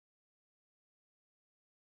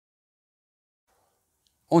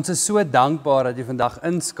Ons is so dankbaar dat jy vandag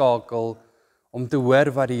inskakel om te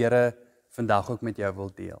hoor wat die Here vandag ook met jou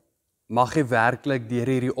wil deel. Mag jy werklik deur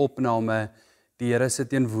hierdie opname die Here se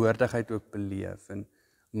teenwoordigheid ook beleef en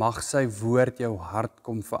mag sy woord jou hart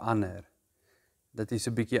kom verander. Dat jy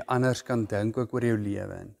so 'n bietjie anders kan dink ook oor jou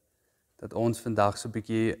lewe en dat ons vandag so 'n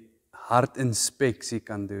bietjie hartinspeksie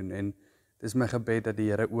kan doen en dis my gebed dat die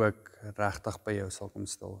Here ook regtig by jou sal kom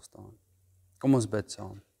stil staan. Kom ons bid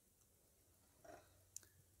saam.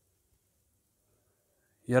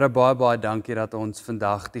 Here, baie dankie dat ons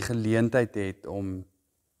vandag die geleentheid het om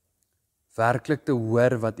werklik te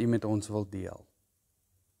hoor wat U met ons wil deel.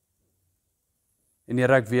 En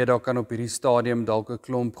Here, ek weet daar kan op hierdie stadium dalk 'n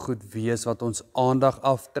klomp goed wees wat ons aandag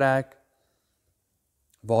aftrek,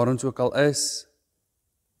 waar ons ook al is.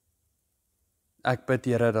 Ek bid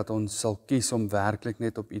Here dat ons sal kies om werklik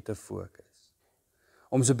net op U te fokus.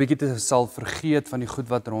 Om so 'n bietjie te sal vergeet van die goed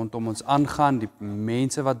wat rondom ons aangaan, die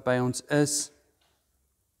mense wat by ons is.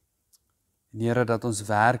 En Here, dat ons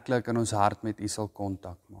werklik in ons hart met U sal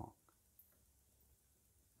kontak maak.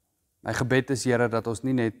 My gebed is Here dat ons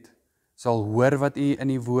nie net sal hoor wat U in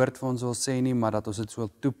die woord vir ons wil sê nie, maar dat ons dit sal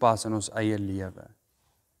toepas in ons eie lewe.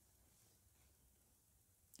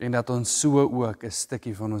 En dat ons so ook 'n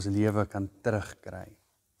stukkie van ons lewe kan terugkry.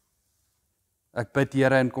 Ek bid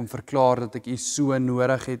Here en kom verklaar dat ek U so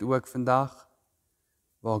nodig het ook vandag,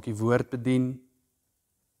 waar ek U woord bedien.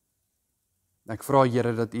 Ek vra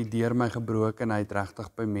Here dat U deur my gebrokenheid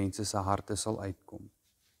regtig by mense se harte sal uitkom.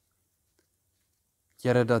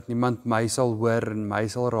 Here, dat niemand my sal hoor en my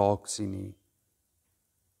sal raak sien nie,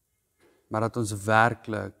 maar dat ons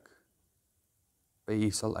werklik by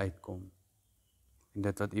U sal uitkom en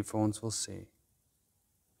dit wat U vir ons wil sê.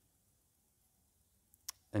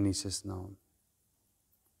 In Jesus naam.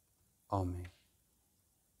 Amen.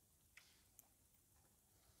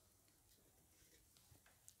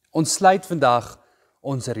 Ons sluit vandag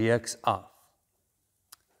ons reeks af.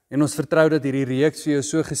 En ons vertrou dat hierdie reeks vir jou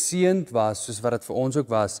so geseënd was, soos wat dit vir ons ook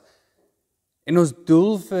was. En ons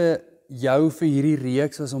doel vir jou vir hierdie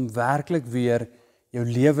reeks was om werklik weer jou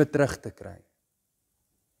lewe terug te kry.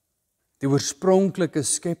 Die oorspronklike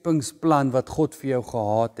skepingsplan wat God vir jou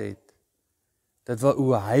gehad het, dit wat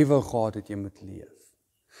hoe hy wou gehad het jy moet leef.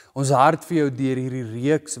 Ons hart vir jou deur hierdie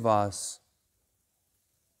reeks was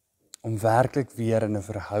om werklik weer in 'n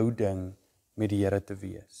verhouding met die Here te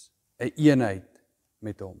wees, 'n eenheid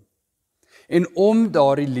met hom. En om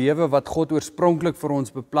daardie lewe wat God oorspronklik vir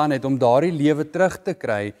ons beplan het, om daardie lewe terug te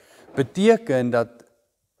kry, beteken dat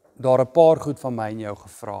daar 'n paar goed van my en jou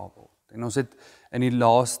gevra word. En ons het in die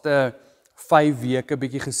laaste 5 weke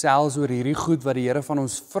bietjie gesels oor hierdie goed wat die Here van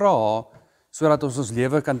ons vra, sodat ons ons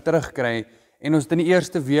lewe kan terugkry. En ons het in die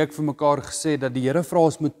eerste week vir mekaar gesê dat die Here vra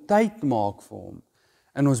ons moet tyd maak vir hom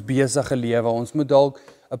in ons besige lewe. Ons moet dalk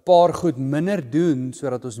 'n paar goed minder doen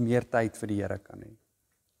sodat ons meer tyd vir die Here kan hê.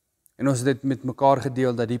 En ons het dit met mekaar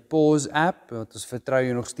gedeel dat die Pause app, wat ons vertrou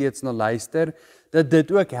jy nog steeds na luister, dat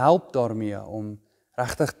dit ook help daarmee om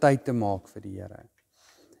regtig tyd te maak vir die Here.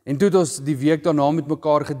 En toe het ons die week daarna met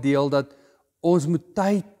mekaar gedeel dat ons moet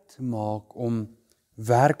tyd maak om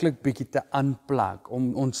werklik bietjie te unplug,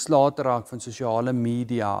 om ontslae te raak van sosiale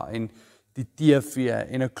media en die TV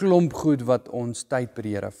en 'n klomp goed wat ons tyd by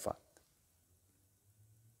die Here vat.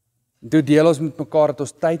 En toe deel ons met mekaar dat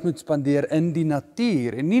ons tyd moet spandeer in die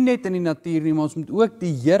natuur, en nie net in die natuur nie, maar ons moet ook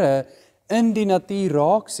die Here in die natuur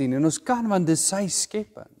raak sien, en ons kan, want dis sy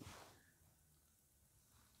skepping.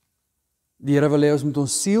 Die Here wil hê ons moet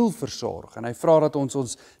ons siel versorg, en hy vra dat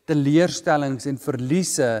ons teleurstellings en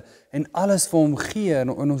verliese en alles vir hom gee, en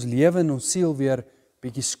ons lewe en ons siel weer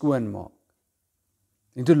bietjie skoon maak.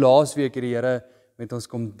 En toe laasweek het die Here met ons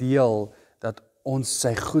kom deel dat ons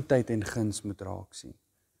sy goedheid en guns moet raak sien.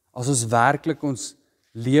 As ons werklik ons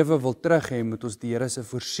lewe wil terug hê, moet ons die Here se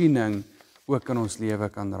voorsiening ook in ons lewe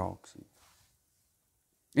kan raak sien.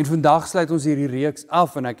 En vandag sluit ons hierdie reeks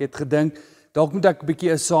af, en ek het gedink, dalk moet ek 'n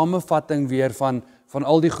bietjie 'n samevatting weer van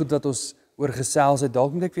al die goed wat ons oor gesels het,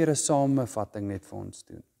 dalk moet ek weer 'n samevatting net vir ons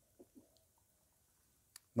doen.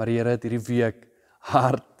 Maar die Here het hierdie week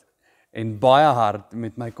hard en baie hard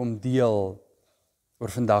met my kom deel oor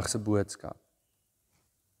vandag se boodskap.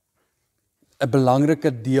 'n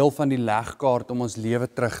Belangrike deel van die legkaart om ons lewe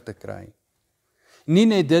terug te kry. Nie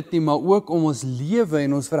net dit nie, maar ook om ons lewe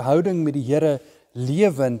en ons verhouding met die Here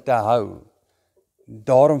lewend te hou.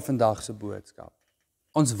 Daarom vandag se boodskap.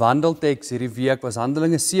 Ons wandelteks hierdie week was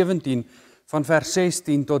Handelinge 17 van vers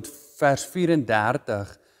 16 tot vers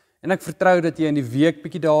 34. En ek vertrou dat jy in die week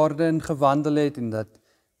bietjie daarin gewandel het en dat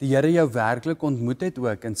die Here jou werklik ontmoet het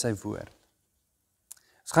ook in sy woord.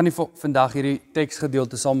 Ons gaan nie vandag hierdie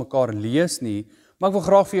teksgedeelte saam mekaar lees nie, Maar ek wil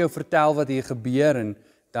graag vir jou vertel wat hier gebeur en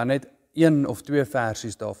dan net 1 of 2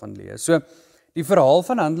 versies daarvan lees. So, die verhaal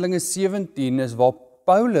van Handelinge 17 is waar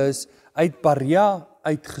Paulus uit Berea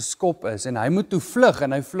uitgeskop is en hy moet toe vlug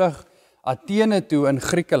en hy vlug Athene toe in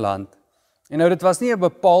Griekeland. En nou dit was nie 'n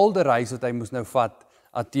bepaalde reis wat hy moes nou vat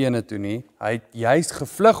Athene toe nie. Hy het juist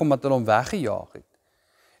gevlug omdat hulle hom weggejaag het.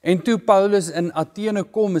 En toe Paulus in Athene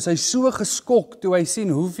kom, is hy so geskok toe hy sien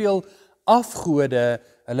hoeveel afgode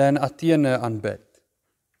hulle in Athene aanbid.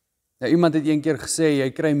 Nou iemand het een keer gesê, jy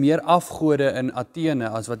kry meer afgode in Athene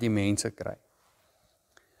as wat jy mense kry.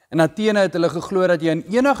 In Athene het hulle geglo dat jy in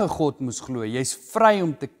enige god moes glo. Jy's vry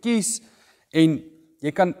om te kies en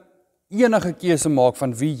jy kan enige keuse maak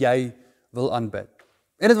van wie jy wil aanbid.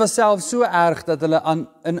 En dit was selfs so erg dat hulle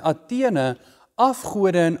in Athene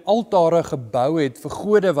afgode en altare gebou het vir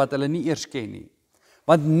gode wat hulle nie eers ken nie.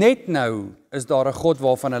 Want net nou is daar 'n god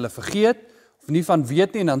waarvan hulle vergeet, of nie van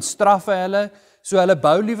weet nie, en dan straf hy hulle, so hulle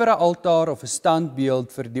bou liewer 'n altaar of 'n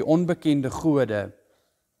standbeeld vir die onbekende gode,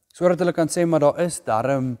 sodat hulle kan sê, maar daar is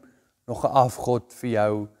darm nog 'n afgod vir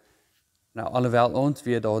jou. Nou, alhoewel ons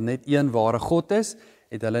weet daar net een ware God is,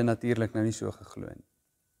 het hulle natuurlik nou nie so geglo nie.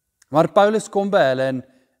 Maar Paulus kom by hulle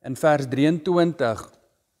in vers 23,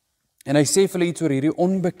 en hy sê vir hulle iets oor hierdie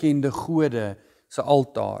onbekende gode se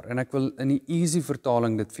altaar, en ek wil in die easy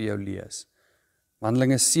vertaling dit vir jou lees.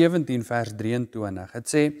 Handelinge 17 vers 23, het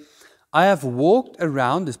sê, I have walked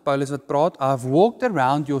around, dis Paulus wat praat, I have walked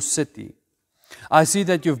around your city. I see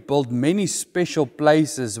that you've built many special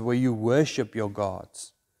places where you worship your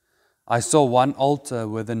gods. I saw one altar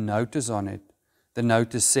with a notice on it. The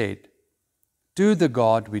notice said, to the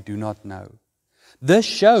God we do not know. This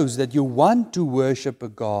shows that you want to worship a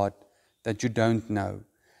God that you don't know.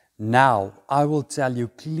 Now, I will tell you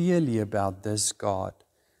clearly about this God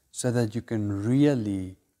so that you can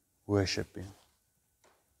really worship Him.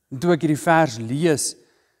 En toe ek hierdie vers lees,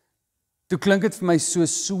 toe klink dit vir my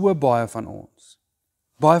so baie van ons.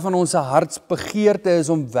 Baie van ons hartsbegeerte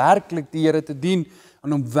is om werklik die Here te dien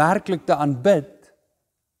en om werklik te aanbid.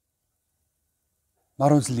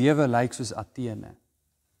 Maar ons lewe lyk soos Athene.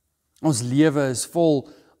 Ons lewe is vol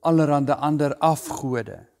allerhande ander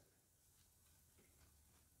afgode.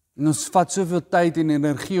 En ons vat soveel tyd en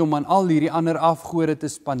energie om aan al hierdie ander afgode te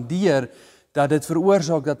spandeer, dat dit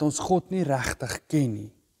veroorsaak dat ons God nie regtig ken nie.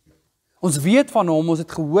 Ons weet van hom, ons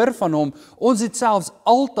het gehoor van hom, ons het selfs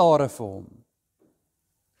altare vir hom.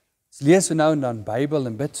 Ons lees so nou en dan Bybel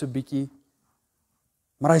en bid so bietjie,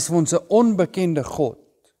 maar hy is vir ons 'n onbekende God.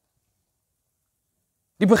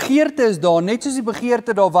 Die begeerte is daar, net soos die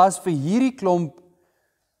begeerte daar was vir hierdie klomp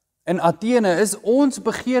in Athene, is ons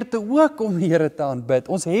begeerte ook om die Here te aanbid.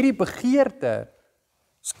 Ons het die begeerte,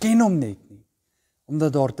 ons ken hom net nie,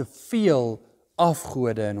 omdat daar te veel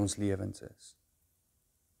afgode in ons lewens is.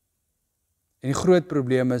 En die groot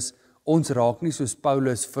probleem is, ons raak nie soos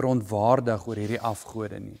Paulus verontwaardig oor hierdie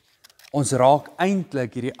afgode nie. Ons raak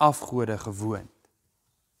eintlik hierdie afgode gewoond.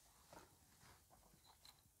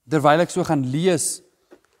 Terwyl ek so gaan lees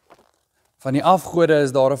van die afgode,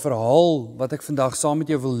 is daar 'n verhaal wat ek vandag saam met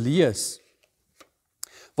jou wil lees,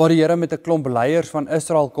 waar die Here met 'n klomp leiers van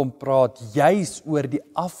Israel kom praat, juis oor die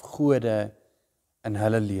afgode in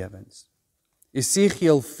hulle lewens.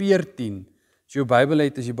 Esegiel 14, as jy jou Bybel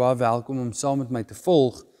het, is jy baie welkom om saam met my te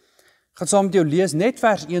volg. Ek gaan saam met jou lees, net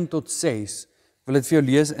vers 1 tot 6, wil dit vir jou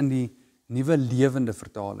lees in die Nuwe Lewende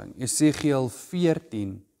Vertaling. Esegiel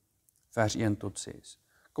 14, vers 1 tot 6.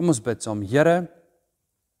 Kom ons bid saam. Here,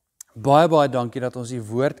 baie dankie dat ons die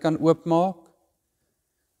woord kan oopmaak.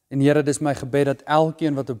 En Here, dis my gebed dat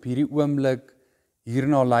elkeen wat op hierdie oomblik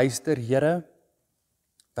hierna luister, Here,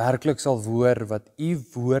 werklik sal hoor wat U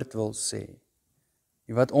woord wil sê.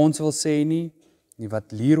 Nie wat ons wil sê nie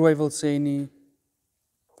wat Leroy wil sê nie,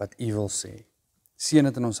 wat U wil sê. Seën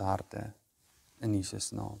dit in ons harte, in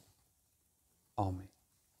Jesus naam. Amen.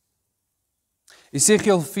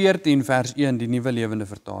 Esegiel 14 vers 1, die Nuwe Lewende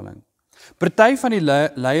Vertaling. Party van die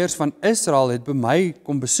leiers van Israel het by my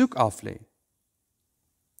kom besoek aflê.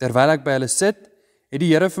 Terwyl ek by hulle sit, het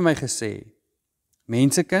die Here vir my gesê,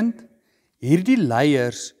 mensekind, hierdie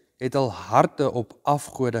leiers het al harte op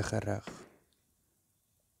afgode gerig.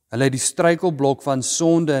 Hulle het die struikelblok van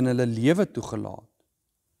sonde in hulle lewe toegelaat.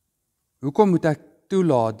 Hoekom moet ek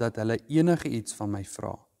toelaat dat hulle enige iets van my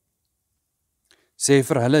vra? Sê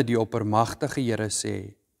vir hulle die oppermagtige Here sê,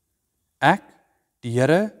 ek, die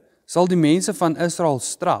Here, sal die mense van Israel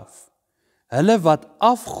straf, hulle wat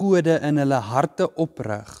afgode in hulle harte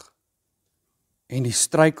oprig en die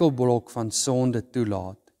struikelblok van sonde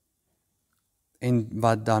toelaat en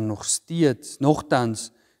wat dan nogtans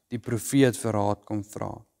die profeet vir raad kom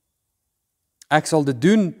vra. Ek sal dit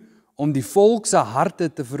doen om die volk se harte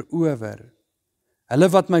te verower, hulle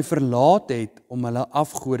wat my verlaat het om hulle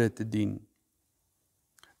afgode te dien.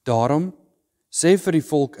 Daarom sê vir die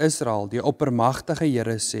volk Israel, die oppermagtige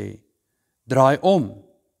Here sê, draai om,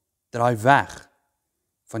 draai weg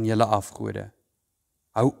van julle afgode.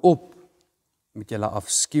 Hou op met julle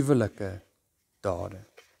afskuwelike dade.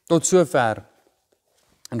 Tot sover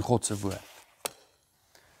in God se woord.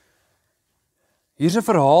 Hier is 'n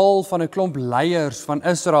verhaal van 'n klomp leiers van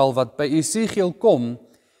Israel wat by Esegiel kom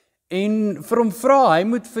en vir hom vra, hy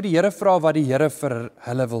moet vir die Here vra wat die Here vir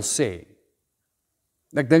hulle wil sê.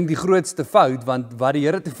 Ek dink die grootste fout, want wat die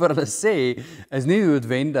Here te vir hulle sê, is nie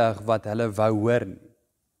noodwendig wat hulle wou hoor nie.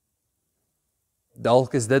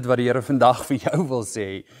 Dalk is dit wat die Here vandag vir jou wil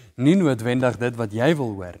sê, nie noodwendig dit wat jy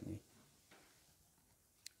wil hoor nie.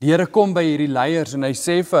 Die Here kom by hierdie leiers en hy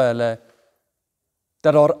sê vir hulle,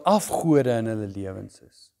 dat daar afgode in hulle lewens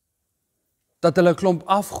is. Dat hulle 'n klomp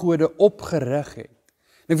afgode opgerig het.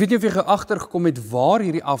 En ek weet nie of jy agtergekom het waar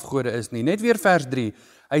hierdie afgode is nie. Net weer vers 3.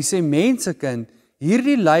 Hy sê, mensekind,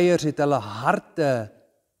 hierdie leiers het hulle harte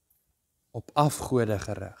op afgode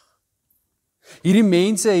gerig. Hierdie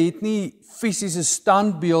mense het nie fisiese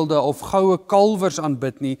standbeelde of goue kalwers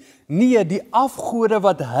aanbid nie. Nee, die afgode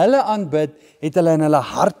wat hulle aanbid, het hulle in hulle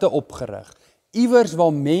harte opgerig. Iewers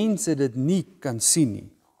waar mense dit nie kan sien nie.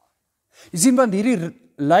 Jy sien, want hierdie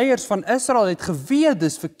leiers van Israel het geweet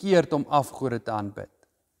dis verkeerd om afgode te aanbid.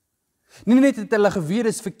 Nie net het hulle geweet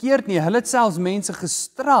dis verkeerd nie, hulle het selfs mense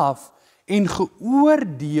gestraf en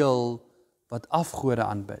geoordeel wat afgode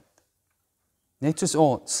aanbid. Net soos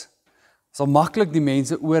ons sal maklik die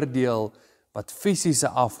mense oordeel wat fisiese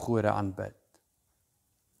afgode aanbid.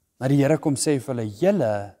 Maar die Here kom sê vir hulle,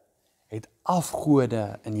 julle het afgode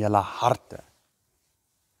in julle harte.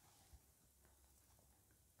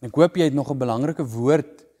 Ek hoop jy het nog 'n belangrike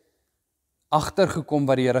woord agtergekom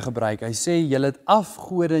wat die Here gebruik. Hy sê, julle het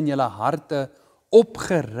afgode in julle harte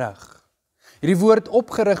opgerig. Hierdie woord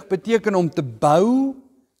opgerig beteken om te bou,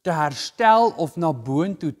 te herstel of na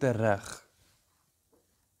boontoe te rig.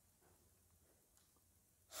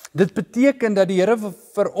 Dit beteken dat die Here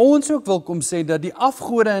vir ons ook wil kom sê, dat die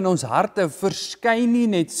afgode in ons harte verskyn nie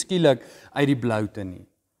net skielik uit die bloute nie.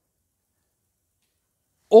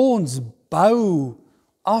 Ons bou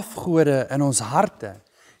afgode in ons harte.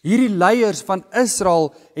 Hierdie leiers van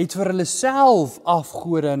Israel het vir hulle self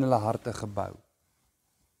afgode in hulle harte gebou.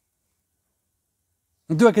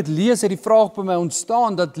 En toe ek het lees, het die vraag by my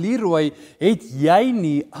ontstaan, dat Leroy, het jy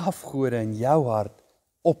nie afgode in jou hart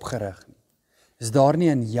opgerig nie? Is daar nie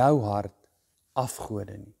in jou hart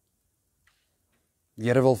afgode nie? Die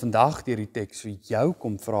Here wil vandag deur die teks vir jou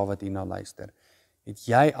kom vra wat hierna luister. Het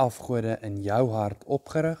jy afgode in jou hart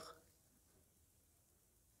opgerig?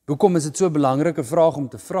 Hoekom is dit so 'n belangrike vraag om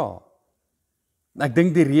te vra? Ek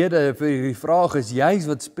dink die rede vir hierdie vraag is juis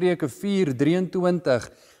wat Spreuke 4:23,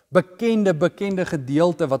 bekende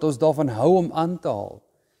gedeelte wat ons daarvan hou om aan te haal.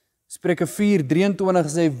 Spreuke 4:23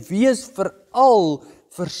 sê, wees veral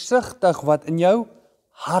versigtig wat in jou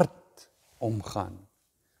hart omgaan,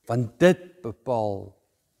 want dit bepaal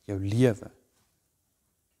jou lewe.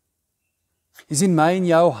 Jy sien, my en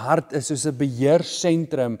jou hart is soos 'n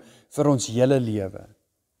beheersentrum vir ons hele lewe.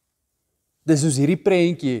 Dis soos hierdie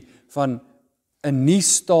prentjie van 'n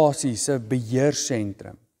nuusstasie se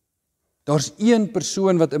beheersentrum. Daar's een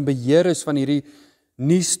persoon wat in beheer is van hierdie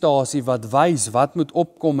nuusstasie wat wys wat moet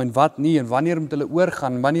opkom en wat nie, en wanneer moet hulle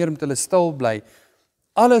oorgaan, en wanneer moet hulle stil bly.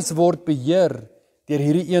 Alles word beheer deur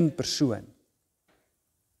hierdie een persoon.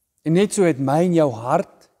 En net so het my en jou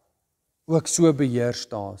hart ook so 'n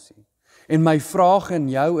beheerstasie. En my vraag aan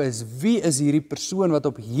jou is, wie is hierdie persoon wat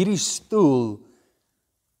op hierdie stoel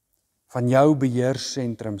van jou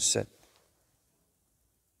beheersentrum sit?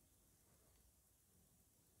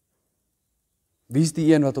 Wie is die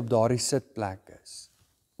een wat op daardie sitplek is?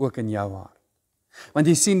 Ook in jou hart. Want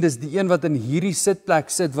jy sien, dis die een wat in hierdie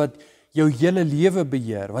sitplek sit wat jou hele lewe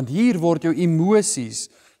beheer. Want hier word jou emosies,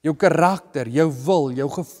 jou karakter, jou wil, jou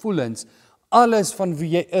gevoelens, alles van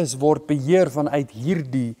wie jy is, word beheer vanuit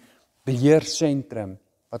hierdie beheersentrum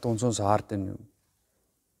wat ons harte noem.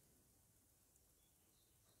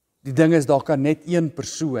 Die ding is, daar kan net een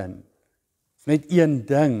persoon, net een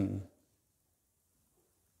ding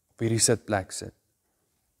op hierdie sitplek sit.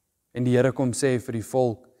 En die Here kom sê vir die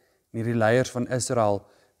volk, en hierdie leiers van Israel,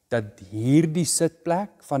 dat hierdie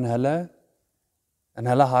sitplek van hulle, in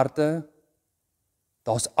hulle harte,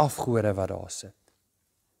 daar's afgode wat daar sit.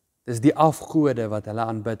 Dis die afgode wat hulle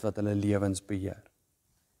aanbid, wat hulle lewens beheer.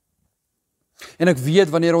 En ek weet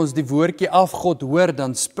wanneer ons die woordjie afgod hoor,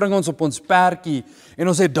 dan spring ons op ons perdjie en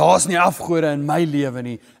ons sê daar's nie afgode in my lewe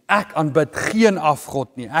nie. Ek aanbid geen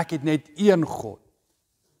afgod nie. Ek het net een God.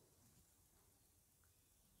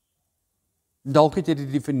 Dalk het jy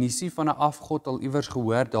die definisie van 'n afgod al iewers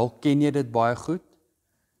gehoor, dalk ken jy dit baie goed.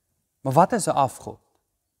 Maar wat is 'n afgod?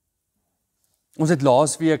 Ons het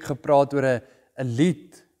laasweek gepraat oor 'n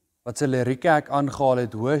lied wat sy lirieke ek aangehaal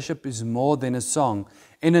het, Worship is more than a song.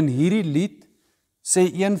 En in hierdie lied sê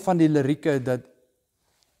een van die lirieke dat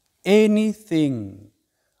anything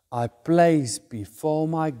I place before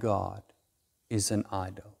my God is an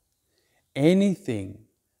idol. Anything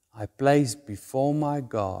I place before my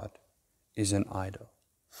God is an idol.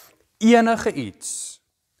 Enige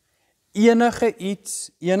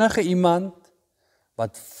iemand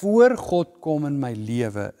wat voor God kom in my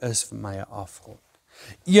lewe is vir my 'n afgod.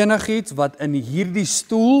 Enigiets wat in hierdie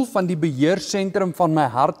stoel van die beheersentrum van my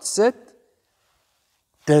hart sit,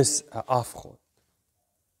 dis 'n afgod.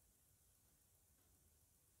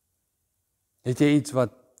 Het jy iets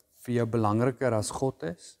wat vir jou belangriker as God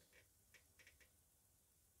is?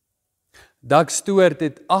 Dag Stewart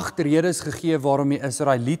het 8 redes gegee waarom die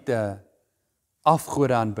Israeliete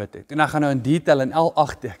afgode aanbid het. En ek gaan nou in detail in al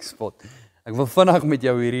 8 ekspot. Ek wil vinnig met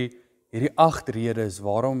jou hierdie 8 redes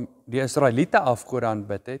waarom die Israeliete afgode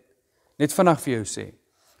aanbid het, net vinnig vir jou sê.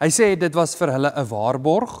 Hy sê dit was vir hulle 'n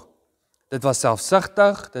waarborg, dit was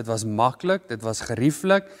selfsugtig, dit was maklik, dit was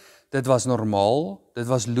gerieflik, dit was normaal, dit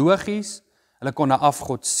was logies, hulle kon 'n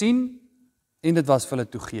afgod sien en dit was vir hulle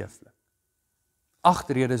toegeeflik. 8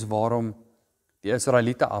 redes waarom die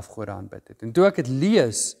Israeliete afgode aanbid het. En toe ek dit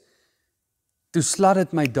lees, toe slat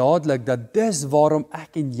dit my dadelik dat dis waarom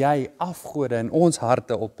ek en jy afgode in ons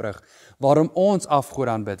harte oprig. Waarom ons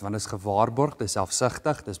afgode aanbid, want dit is gewaarborg, dit is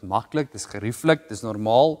selfsugtig, dit is maklik, dit is gerieflik, dit is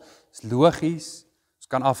normaal, dit is logies. Ons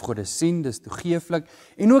kan afgode sien, dit is toegeeflik.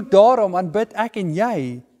 En ook daarom aanbid ek en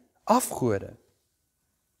jy afgode.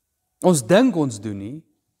 Ons dink ons doen nie,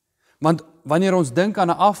 want wanneer ons dink aan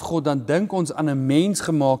 'n afgod, dan dink ons aan 'n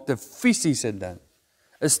mensgemaakte fisiese ding.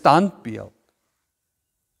 'n Standbeeld,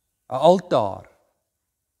 'n altaar,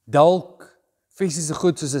 dalk fisiese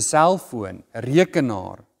goed soos 'n selfoon, 'n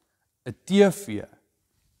rekenaar, 'n TV,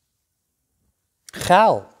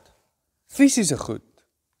 geld, fisiese goed.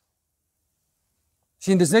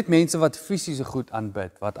 Sien, dis net mense wat fisiese goed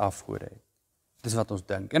aanbid, wat afgode het. Dis wat ons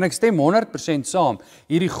dink. En ek stem 100% saam,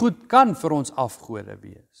 hierdie goed kan vir ons afgode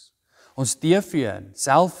wees. Ons TV en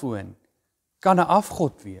selfoon kan 'n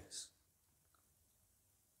afgod wees.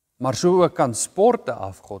 Maar so ook kan sport 'n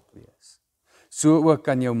afgod wees. So ook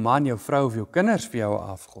kan jou man, jou vrou of jou kinders vir jou 'n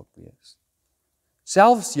afgod wees.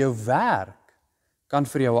 Selfs jou werk kan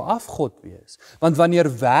vir jou 'n afgod wees. Want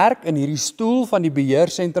wanneer werk in hierdie stoel van die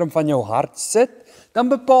beheersentrum van jou hart sit, dan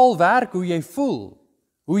bepaal werk hoe jy voel,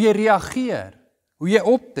 hoe jy reageer, hoe jy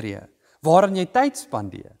optree, waarin jy tyd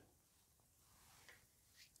spandeer.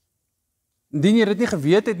 Indien jy dit nie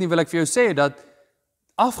geweet het nie, wil ek vir jou sê dat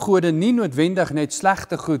afgode nie noodwendig net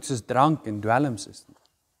slegte goed soos drank en dwelms is nie.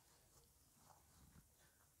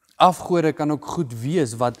 Afgode kan ook goed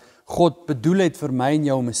wees wat God bedoel het vir my en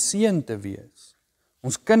jou om 'n seën te wees.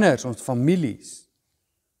 Ons kinders, ons families.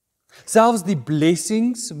 Selfs die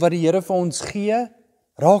blessings wat die Here vir ons gee,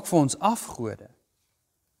 raak vir ons afgode.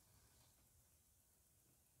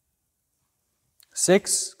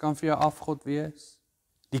 Seks kan vir jou afgod wees.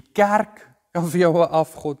 Die kerk kan vir jou 'n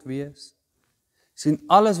afgod wees. Sien,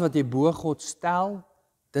 alles wat jy bo God stel,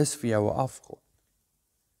 dis vir jou 'n afgod.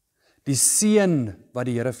 Die seën wat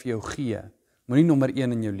die Here vir jou gee, moenie nommer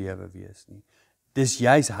 1 in jou lewe wees nie. Dis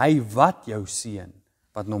juis hy wat jou seën,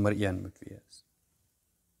 wat nommer 1 moet wees.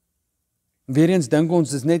 Weereens dink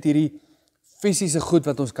ons, dis net hierdie fisiese goed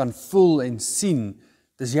wat ons kan voel en sien,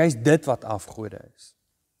 dis juist dit wat afgode is.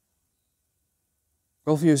 Ek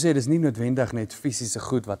wil vir jou sê, dis nie noodwendig net fisiese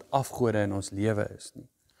goed wat afgode in ons lewe is nie.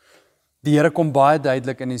 Die Here kom baie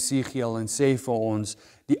duidelik in Esegiel en sê vir ons,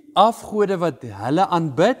 die afgode wat hulle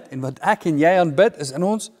aanbid en wat ek en jy aanbid is in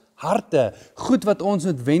ons harte. Goed wat ons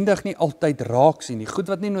noodwendig nie altyd raak sien nie, goed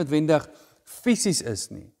wat nie noodwendig fisies is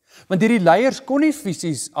nie. Want hierdie leiers kon nie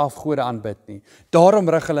fisies afgode aanbid nie. Daarom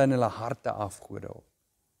rig hulle in hulle harte afgode op.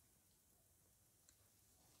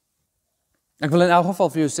 Ek wil in elk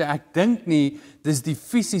geval vir jou sê, ek dink nie, dis die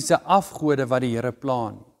fisiese afgode wat die Here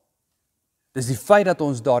pla nie. Dis die feit dat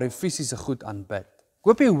ons daardie fisiese goed aanbid. Ek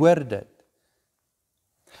hoop jy hoor dit.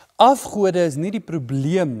 Afgode is nie die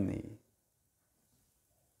probleem nie.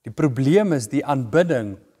 Die probleem is die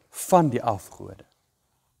aanbidding van die afgode.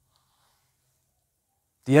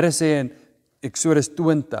 Die Here sê in Eksodus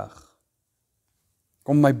 20,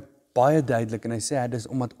 kom my baie duidelik en hy sê dit is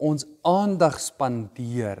omdat ons aandag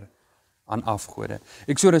spandeer aan afgode.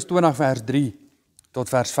 Eksodus 20 vers 3 tot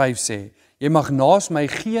vers 5 sê, jy mag naas my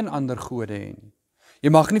geen ander gode hê nie. Jy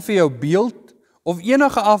mag nie vir jou beeld of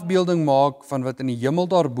enige afbeelding maak van wat in die hemel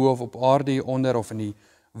daarbo of op aarde hieronder of in die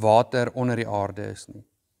water onder die aarde is nie.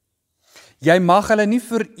 Jy mag hulle nie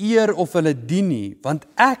vereer of hulle dien nie, want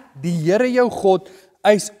ek, die Here jou God,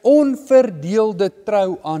 is onverdeelde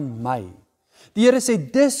trou aan my. Die Here sê,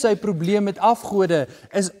 dis sy probleem met afgode,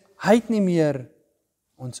 is hy het nie meer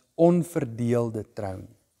ons onverdeelde trou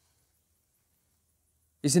nie.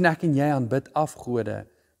 Jy sien, ek en jy aanbid afgode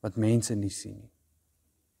wat mense nie sien nie.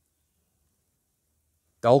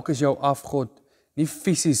 Dalk is jou afgod nie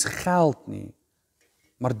fisies geld nie,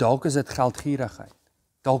 maar dalk is dit geldgierigheid.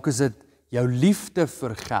 Dalk is dit jou liefde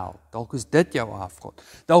vir geld. Dalk is dit jou afgod.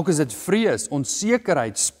 Dalk is dit vrees,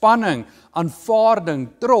 onsekerheid, spanning, aanvaarding,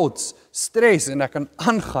 trots, stres en ek kan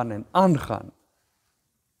aangaan en aangaan.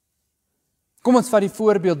 Kom ons vat die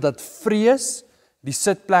voorbeeld dat vrees die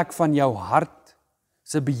sitplek van jou hart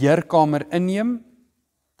se beheerkamer inneem,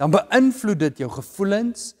 dan beïnvloed dit jou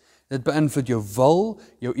gevoelens, dit beïnvloed jou wil,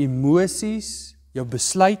 jou emosies, jou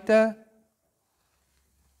besluite.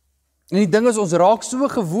 En die ding is, ons raak so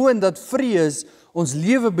gewoon dat vrees ons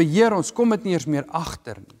lewe beheer, ons kom dit nie eers meer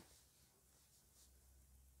agter nie.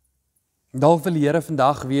 Dalk wil die Here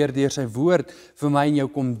vandag weer deur sy woord vir my en jou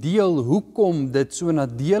kom deel, hoekom dit so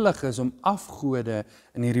nadelig is om afgode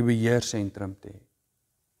in hierdie beheersentrum te hê.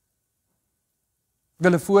 Ek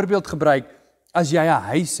wil 'n voorbeeld gebruik, as jy 'n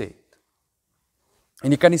huis het,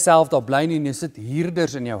 en jy kan nie self daar bly nie, en jy sit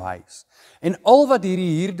huurders in jou huis. En al wat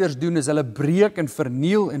hierdie huurders doen is hulle breek en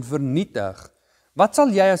verniel en vernietig. Wat sal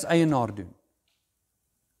jy as eienaar doen?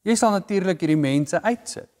 Jy sal natuurlik hierdie mense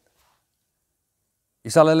uitsit. Jy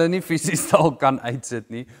sal hulle nie fisies dalk kan uitsit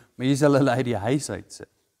nie, maar jy sal hulle uit die huis uitsit.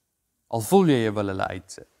 Al voel jy wil hulle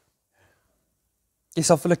uitsit. Jy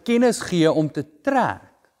sal vir hulle kennis gee om te trek.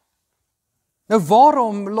 Nou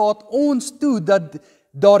waarom laat ons toe dat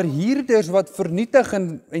daar huurders wat vernietig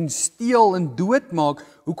en steel en doodmaak,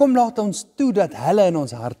 hoekom laat ons toe dat hulle in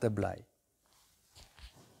ons harte bly?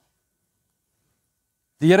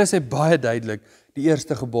 Die Here sê baie duidelik, die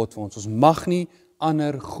eerste gebod vir ons mag nie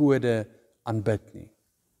ander gode aanbid nie.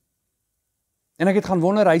 En ek het gaan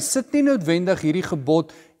wonder, hy sit nie noodwendig hierdie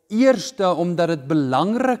gebod eerste, omdat dit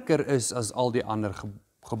belangriker is as al die ander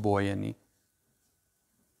gebooie nie.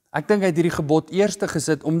 Ek dink hy het hierdie gebod eerste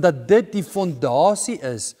gesit, omdat dit die fondasie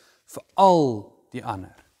is vir al die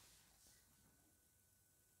ander.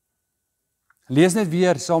 Lees net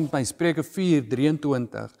weer saam met my, Spreuke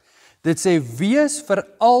 4:23. Dit sê, wees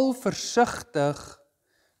veral versigtig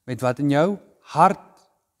met wat in jou hart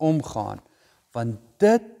omgaan, want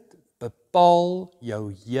dit bepaal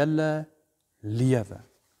jou hele lewe.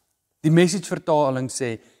 Die Message vertaling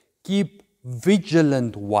sê, keep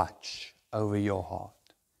vigilant watch over your heart.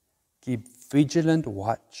 Keep vigilant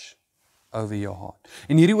watch over your heart.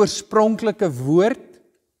 En hierdie oorspronklike woord,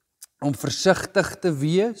 om versigtig te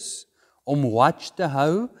wees, om watch te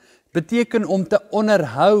hou, beteken om te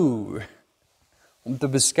onderhou, om te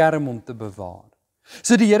beskerm, om te bewaar.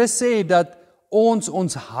 So die Here sê dat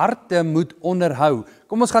ons harte moet onderhou.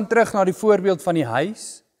 Kom ons gaan terug na die voorbeeld van die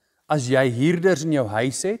huis. As jy huurders in jou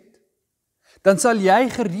huis het, dan sal jy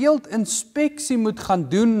gereeld inspeksie moet gaan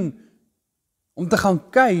doen, om te gaan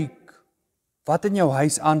kyk, wat in jou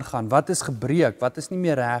huis aangaan, wat is gebreek, wat is nie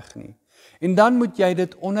meer reg nie. En dan moet jy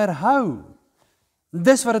dit onderhou.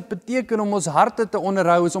 Dis wat dit beteken om ons harte te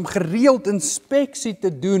onderhou, is om gereeld inspeksie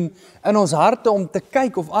te doen in ons harte, om te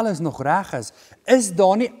kyk of alles nog reg is. Is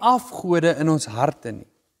daar nie afgode in ons harte nie?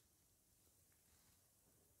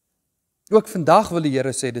 Ook vandag wil die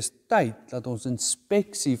Here sê, dis tyd dat ons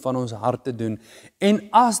inspeksie van ons harte doen. En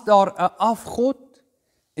as daar 'n afgod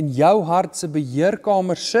in jou hart se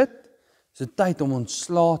beheerkamer sit, is dit tyd om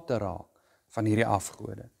ontslae te raak van hierdie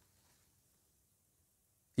afgode.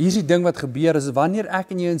 Hier is die ding wat gebeur, is wanneer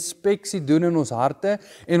ek en jy inspeksie doen in ons harte,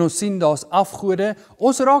 en ons sien daar's afgode,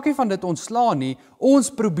 ons raak nie van dit ontslae nie, ons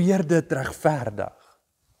probeer dit regverdig.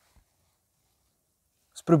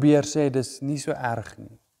 Ons probeer sê, dis nie so erg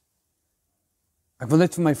nie. Ek wil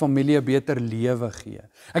net vir my familie 'n beter lewe gee.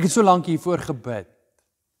 Ek het so lank hiervoor gebid.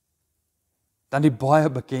 Dan die baie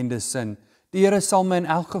bekende sin, die Here sal my in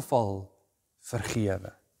elk geval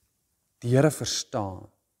vergewe. Die Here verstaan.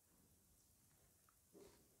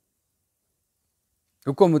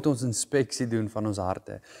 Hoekom moet ons inspeksie doen van ons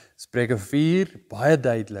harte? Spreuke 4, baie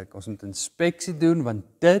duidelik, ons moet inspeksie doen, want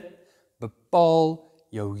dit bepaal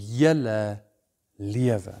jou hele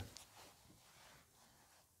lewe.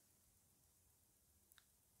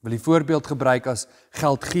 Wil die voorbeeld gebruik as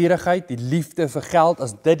geldgierigheid, die liefde vir geld,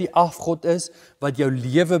 as dit die afgod is wat jou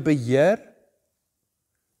lewe beheer,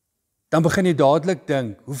 dan begin jy dadelik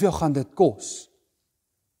dink, hoeveel gaan dit kos?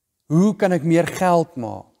 Hoe kan ek meer geld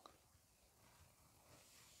maak?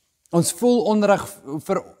 Ons voel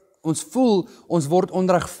ons word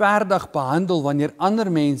onregverdig behandel wanneer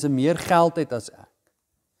ander mense meer geld het as ek.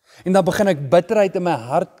 En dan begin ek bitterheid in my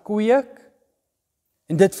hart kweek,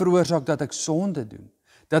 en dit veroorsaak dat ek sonde doen,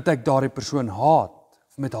 dat ek daardie persoon haat,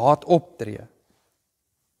 of met haat optree.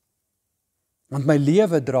 Want my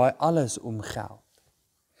lewe draai alles om geld.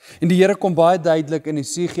 En die Here kom baie duidelik in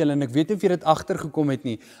Esegiel, en ek weet nie of jy dit agtergekom het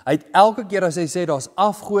nie, hy het elke keer as hy sê, daar's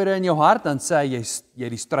afgode in jou hart, dan sê hy, jy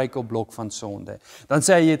die struikelblok van sonde. Dan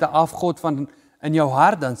sê hy, jy het 'n afgod in jou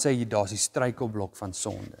hart, dan sê hy, daar's die struikelblok van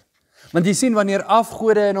sonde. Want jy sien, wanneer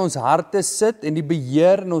afgode in ons harte sit, en die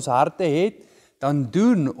beheer in ons harte het, dan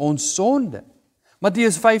doen ons sonde.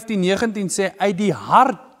 Matteus 15:19 sê, uit die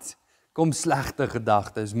hart kom slegte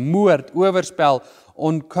gedagtes, moord, oorspel,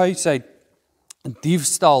 onkuisheid,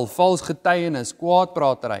 diefstal, vals getuienis,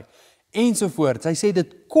 kwaadpratery, ensovoorts. Hy sê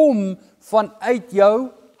dit kom vanuit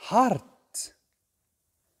jou hart.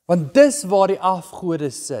 Want dis waar die afgode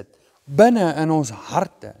sit, binne in ons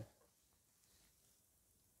harte.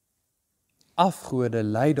 Afgode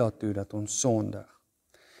lei daartoe dat ons sondig.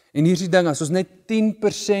 En hier is die ding, as ons net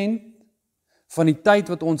 10% van die tyd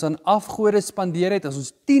wat ons aan afgode spandeer het, as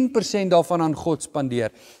ons 10% daarvan aan God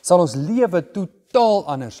spandeer, sal ons lewe totaal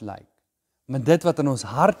anders lyk. Maar dit wat in ons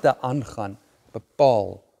harte aangaan,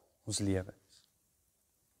 bepaal ons lewens.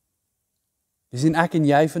 Jy sien, ek en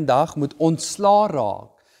jy vandag moet ontslae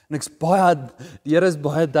raak. En die Here is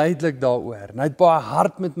baie duidelik daaroor. En hy het baie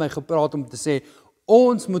hard met my gepraat om te sê,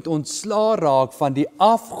 ons moet ontslae raak van die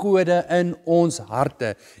afgode in ons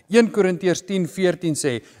harte. 1 Korintiërs 10:14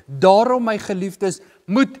 sê, daarom my geliefdes,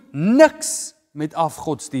 moet niks met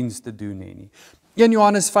afgodsdienst te doen hê nie. 1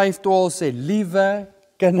 Johannes 5:12 sê, liewe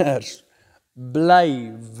kinders,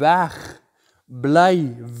 bly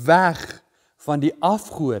weg van die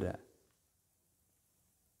afgode.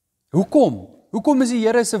 Hoekom? Hoekom is die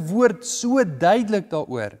Here se woord so duidelik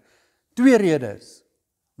daaroor? 2 redes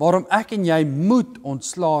waarom ek en jy moet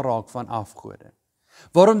ontslae raak van afgode.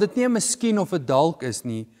 Waarom dit nie 'n miskien of 'n dalk is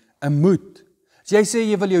nie, 'n moet. As jy sê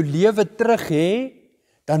jy wil jou lewe terug hê,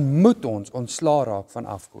 dan moet ons ontslae raak van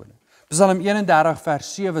afgode. Psalm 31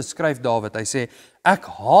 vers 7 skryf Dawid, hy sê, ek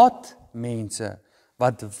haat mense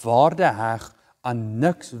wat waarde heg aan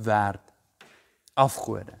niks werd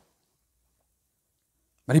afgode.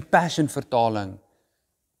 Maar die Passion vertaling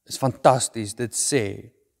is fantasties. Dit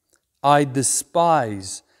sê, I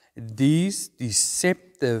despise these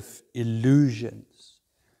deceptive illusions.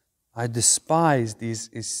 I despise these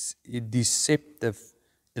deceptive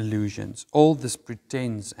illusions. All this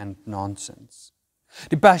pretense and nonsense.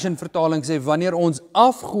 Die Passion vertaling sê, wanneer ons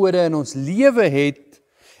afgode in ons lewe het,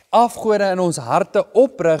 afgode in ons harte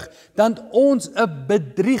oprig, dan ons 'n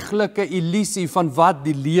bedrieglike illusie van wat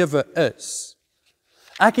die lewe is.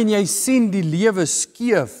 Ek en jy sien die lewe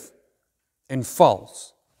skeef en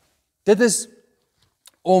vals. Dit is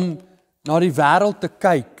om na die wêreld te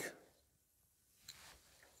kyk.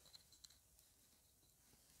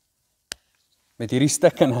 Met hierdie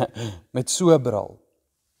stikke, met so 'n bril.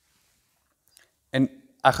 En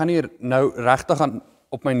ek gaan hier nou regtig aan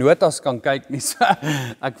op my notas kan kyk nie, so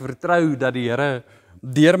ek vertrou dat die Here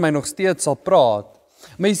deur my nog steeds sal praat.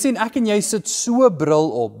 Maar jy sien, ek en jy sit so 'n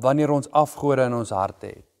bril op, wanneer ons afgode in ons harte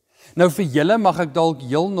het. Nou vir julle mag ek dalk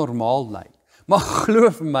heel normaal lyk, maar glo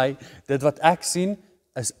vir my, dit wat ek sien,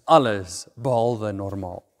 is alles behalwe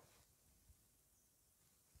normaal.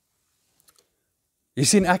 Jy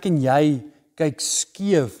sien, ek en jy kyk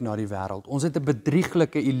skeef na die wêreld. Ons het 'n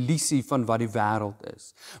bedrieglike illusie van wat die wêreld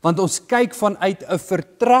is. Want ons kyk vanuit 'n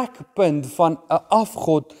vertrekpunt van 'n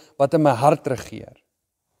afgod wat in my hart regeer.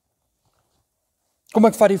 Kom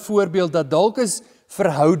ek vat die voorbeeld dat dalk is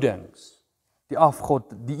verhoudings, die afgod,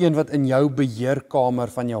 die een wat in jou beheerkamer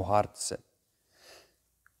van jou hart sit.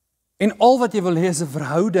 En al wat jy wil hê is 'n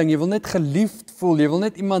verhouding, jy wil net geliefd voel, jy wil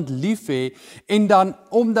net iemand lief hê, en dan,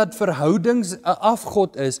 omdat verhoudings 'n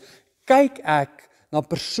afgod is, kyk ek na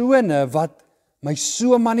persone wat my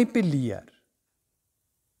so manipuleer.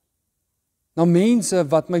 Na mense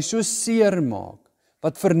wat my so seer maak,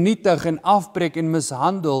 wat vernietig en afbreek en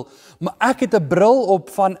mishandel, maar ek het 'n bril op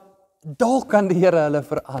van, dalk kan die Here hulle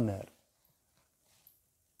verander.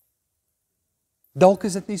 Dalk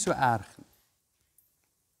is dit nie so erg nie.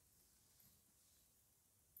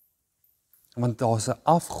 Want daar's 'n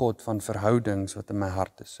afgod van verhoudings wat in my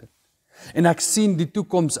hart sit. En ek sien die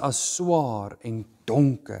toekoms as swaar en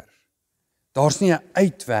donker. Daar's nie 'n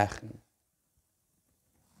uitweg nie.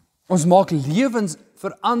 Ons maak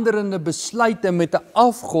lewensveranderende besluite met 'n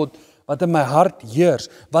afgod wat in my hart heers,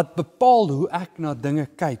 wat bepaal hoe ek na dinge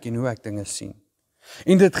kyk en hoe ek dinge sien.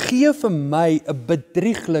 En dit gee vir my 'n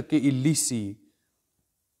bedrieglike illusie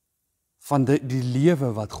van die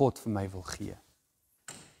lewe wat God vir my wil gee.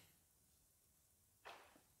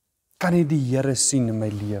 Kan nie die Here sien in my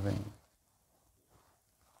lewe nie.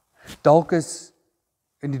 Dalk is,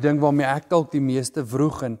 en die ding waarmee ek dalk die meeste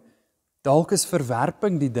vroeg in, dalk is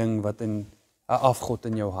verwerping die ding wat in 'n afgod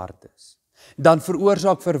in jou hart is. Dan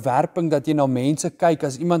veroorsaak verwerping dat jy na mense kyk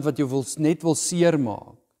as iemand wat jou net wil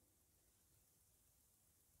seermaak.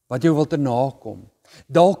 Wat jou wil te nakom.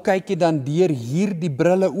 Dalk kyk jy dan deur hierdie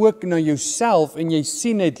brille ook na jouself en jy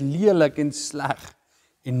sien net lelik en sleg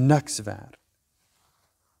en niks werd.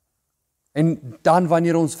 En dan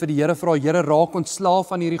wanneer ons vir die Here vra, Here, raak ontslae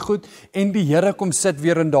van hierdie goed, en die Here kom sit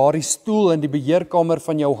weer in daardie stoel in die beheerkamer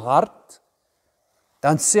van jou hart,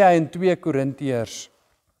 dan sê hy in 2 Korintiërs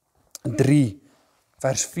 3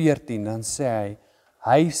 vers 14, dan sê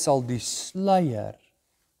hy sal die sluier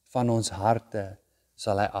van ons harte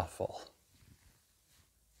sal hy afval.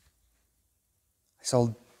 Hy sal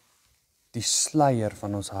die sluier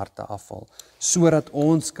van ons harte afval, sodat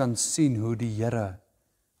ons kan sien hoe die Here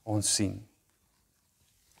ons sien.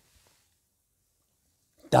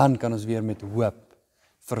 Dan kan ons weer met hoop,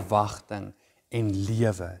 verwagting en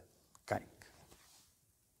lewe kyk.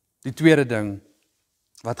 Die tweede ding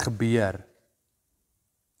wat gebeur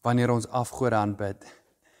wanneer ons afgode aanbid,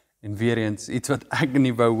 en weer eens iets wat ek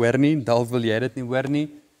nie wou hoor nie, dalk wil jy dit nie hoor nie.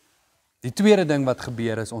 Die tweede ding wat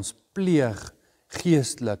gebeur is ons pleeg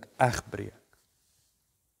geestelik egbreek.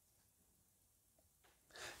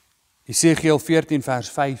 Jesegiel 14 vers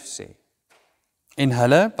 5 sê, en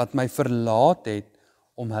hulle wat my verlaat het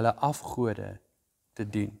om hulle afgode te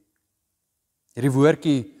dien. Hierdie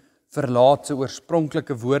woordjie verlaat se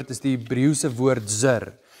oorspronklike woord is die Hebreëse woord zir.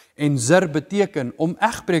 En zir beteken om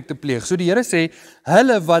egbreek te pleeg. So die Here sê,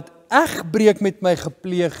 hulle wat egbreek met my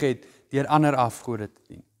gepleeg het, deur ander afgode te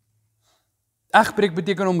dien. Egbreek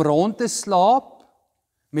beteken om rond te slaap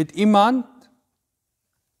met iemand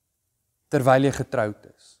terwyl jy getroud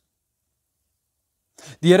is.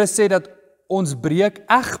 Die Here sê dat ons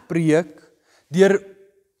egbreek deur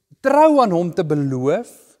trou aan hom te beloof,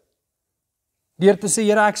 deur te sê,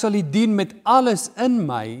 Here, ek sal U dien met alles in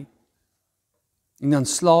my, en dan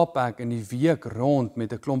slaap ek in die week rond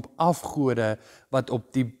met 'n klomp afgode wat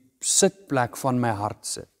op die sitplek van my hart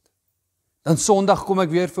sit. Dan Sondag kom ek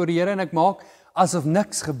weer voor die Here en ek maak asof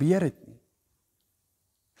niks gebeur het nie.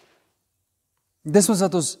 Dis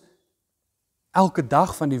wat ons elke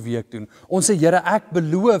dag van die week doen. Ons sê, Here, ek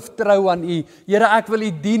beloof trou aan U. Here, ek wil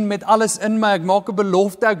U dien met alles in my. Ek maak 'n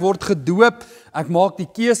belofte, ek word gedoop. Ek maak die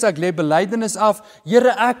keuse, ek lê belydenis af.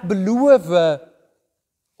 Here, ek beloof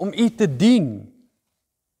om U te dien.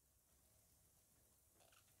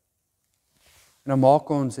 En dan maak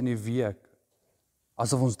ons in die week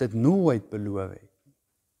asof ons dit nooit beloof het.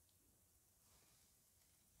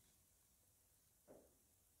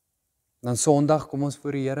 Dan Sondag kom ons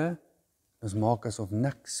voor die Here, ons maak asof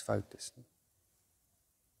niks fout is nie.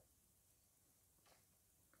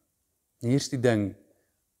 Hier is die ding,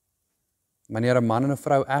 wanneer 'n man en 'n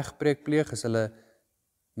vrou egbreek pleeg, is hulle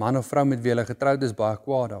man of vrou met wie hulle getroud is baie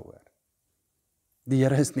kwaad daaroor. Die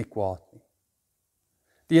Here is nie kwaad nie.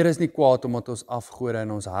 Die Here is nie kwaad omdat ons afgode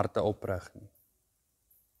in ons harte oprig nie.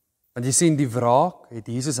 Want jy sien, die wraak het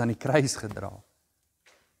Jesus aan die kruis gedra.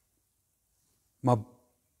 Maar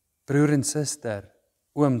broer en suster,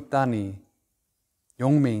 oom, tannie,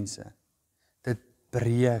 jong mense, dit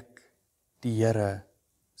breek die Here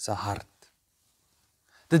se hart.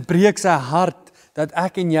 Dit breek sy hart dat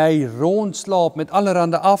ek en jy rondslaap met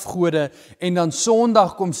allerhande afgode en dan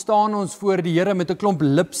Sondag kom staan ons voor die Here met 'n klomp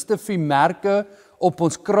lipstifmerke op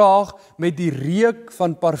ons kraag met die reuk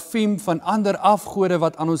van parfuum van ander afgode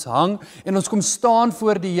wat aan ons hang en ons kom staan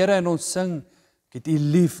voor die Here en ons sing, ek het U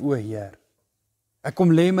lief, o Heer. Ek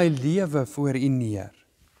kom lê my lewe voor U neer.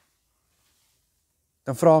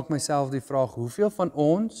 Dan vra ek myself die vraag, hoeveel van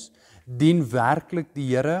ons dien werklik die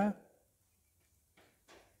Here?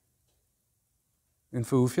 En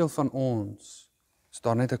vir hoeveel van ons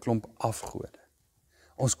staan net 'n klomp afgode?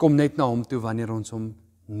 Ons kom net na hom toe wanneer ons hom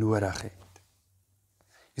nodig het.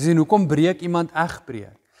 Jy sien, hoekom breek iemand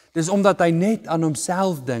egbreek? Dis omdat hy net aan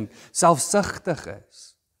homself dink, selfsugtig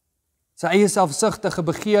is. Sy eie selfsugtige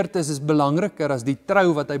begeertes is belangriker as die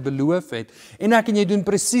trou wat hy beloof het. En ek en jy doen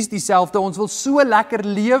presies dieselfde. Ons wil so lekker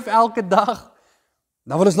leef elke dag.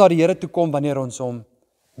 Dan wil ons na die Here toe kom wanneer ons hom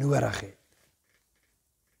nodig het.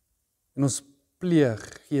 En ons pleeg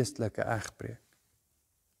geestelike egbreek.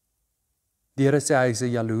 Die Here sê hy is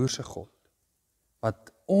 'n jaloerse God,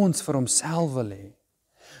 wat ons vir homself wil hê.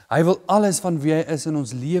 Hy wil alles van wie hy is in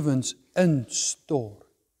ons lewens instort.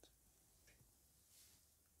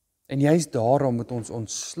 En juist daarom moet ons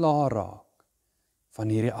ontslae raak van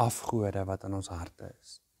hierdie afgode wat in ons harte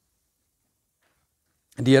is.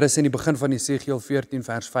 En die Here sê in die begin van Jesegiel 14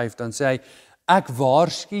 vers 5, dan sê hy, ek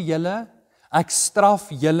waarsku julle, ek straf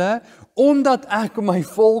julle, omdat ek my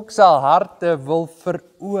volk se harte wil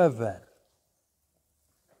verower.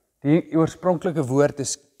 Die oorspronklike woord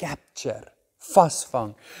is capture,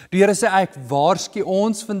 vasvang. Die Here sê, ek waarsku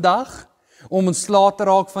ons vandag, om ontslae te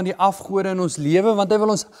raak van die afgode in ons lewe, want hy wil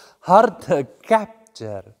ons harte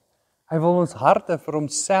capture. Hy wil ons harte vir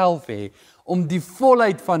homself hê, om die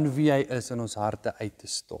volheid van wie hy is in ons harte uit te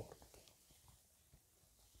stort.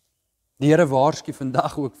 Die Here waarsku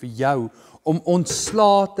vandag ook vir jou, om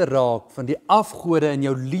ontslae te raak van die afgode in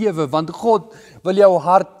jou lewe, want God wil jou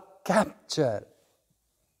hart capture.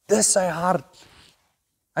 Dis sy hart.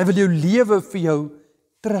 Hy wil jou lewe vir jou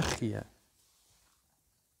teruggee.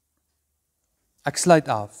 Ek sluit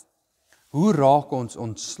af. Hoe raak ons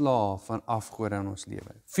ontslae van afgode in ons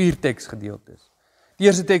lewe? 4 teksgedeeltes. Die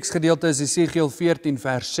eerste teksgedeelte is Jesegiel 14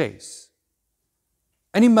 vers 6.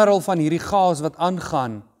 In die middel van hierdie chaos wat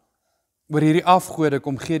aangaan oor hierdie afgode,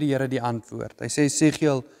 kom gee die Here die antwoord. Hy sê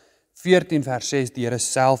Jesegiel 14 vers 6, die Here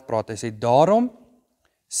self praat. Hy sê, daarom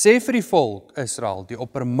sê vir die volk Israel, die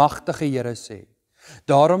oppermagtige Here sê.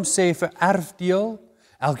 Daarom sê vir erfdeel,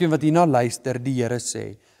 elkeen wat hierna luister, die Here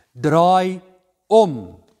sê, draai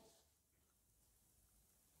om.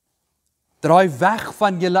 Draai weg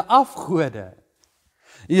van julle afgode.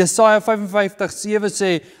 Jesaja 55:7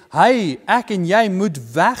 sê, ek en jy moet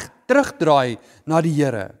terugdraai na die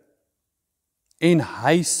Here. En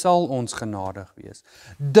hy sal ons genadig wees.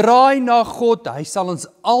 Draai na God, hy sal ons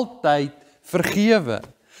altyd vergewe.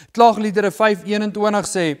 Klaagliedere 5:21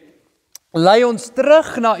 sê, lei ons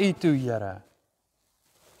terug na U toe, Here,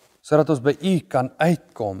 sodat ons by U kan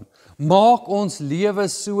uitkom. Maak ons lewe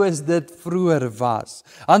soos dit vroeër was.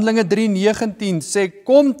 Handelinge 3:19 sê,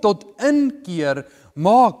 kom tot inkeer,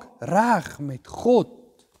 maak reg met God.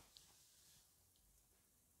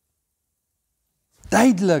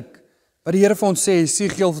 Duidelik, wat die Here vir ons sê,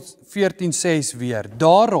 Jesegiel 14:6 weer,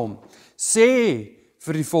 daarom sê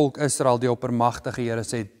vir die volk Israel, die oppermagtige Here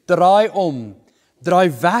sê, draai om, draai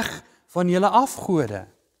weg van julle afgode.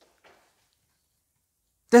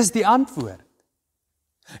 Dis die antwoord.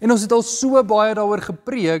 En ons het al so baie daaroor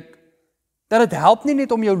gepreek, dat dit help nie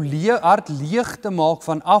net om jou hart leeg te maak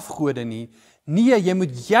van afgode nie. Nee, jy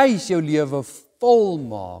moet juis jou lewe vol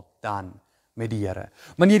maak dan met die Here.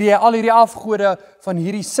 Wanneer jy al hierdie afgode van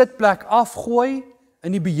hierdie sitplek afgooi,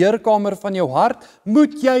 in die beheerkamer van jou hart,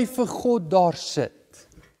 moet jy vir God daar sit.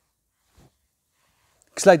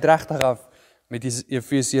 Ek sluit regtig af met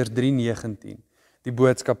Efesiërs 3:19, die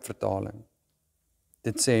boodskapvertaling.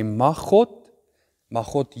 Dit sê, mag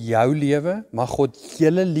God jou lewe, mag God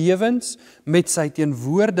julle lewens met sy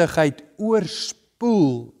teenwoordigheid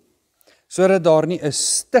oorspoel, sodat daar nie 'n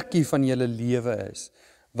stukkie van julle lewe is,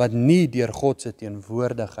 wat nie deur God se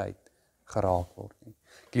teenwoordigheid geraak word nie.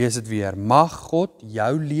 Ek lees dit weer, mag God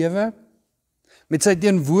jou lewe met sy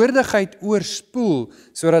teenwoordigheid oorspoel,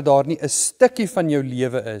 sodat daar nie 'n stukkie van jou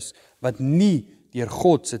lewe is, wat nie deur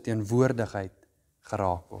God se teenwoordigheid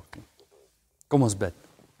geraak word nie. Kom ons bid.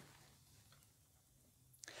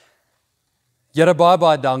 Here,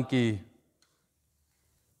 baie dankie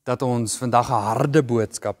dat ons vandag 'n harde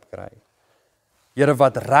boodskap kry. Here,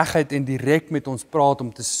 wat reguit en direk met ons praat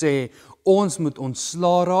om te sê, ons moet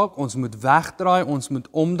ontslae raak, ons moet wegdraai, ons moet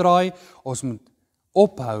omdraai, ons moet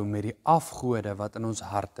ophou met die afgode wat in ons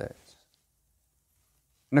harte is.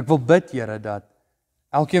 En ek wil bid, Here, dat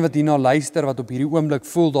elkeen wat hierna luister, wat op hierdie oomblik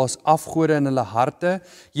voel, daar's afgode in hulle harte,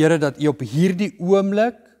 Here, dat U op hierdie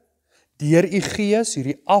oomblik deur U Gees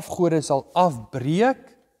hierdie afgode sal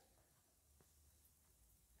afbreek.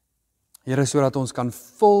 Here, sodat ons kan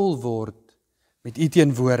vol word met U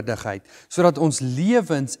teenwoordigheid, sodat ons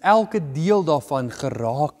lewens, elke deel daarvan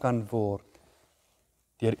geraak kan word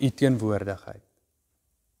deur U teenwoordigheid.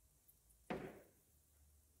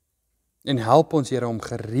 En help ons, Here, om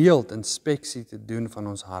gereeld inspeksie te doen van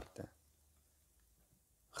ons harte.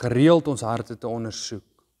 Gereeld ons harte te ondersoek.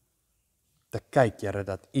 Te kyk, Here,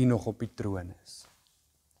 dat U nog op die troon is.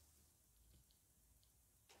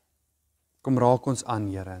 Kom raak ons aan,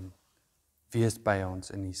 Here, en wees by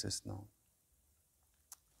ons in Jesus naam.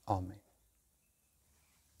 Amen.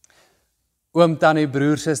 Oom, tannie,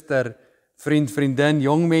 broer, suster, vriend, vriendin,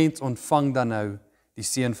 jong mens, ontvang dan nou die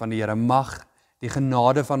seën van die Here. Mag die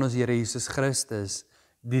genade van ons Here Jesus Christus,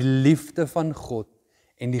 die liefde van God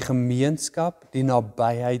en die gemeenskap, die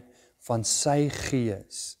nabyheid van sy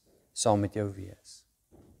Gees saam met jou wees.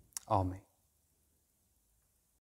 Amen.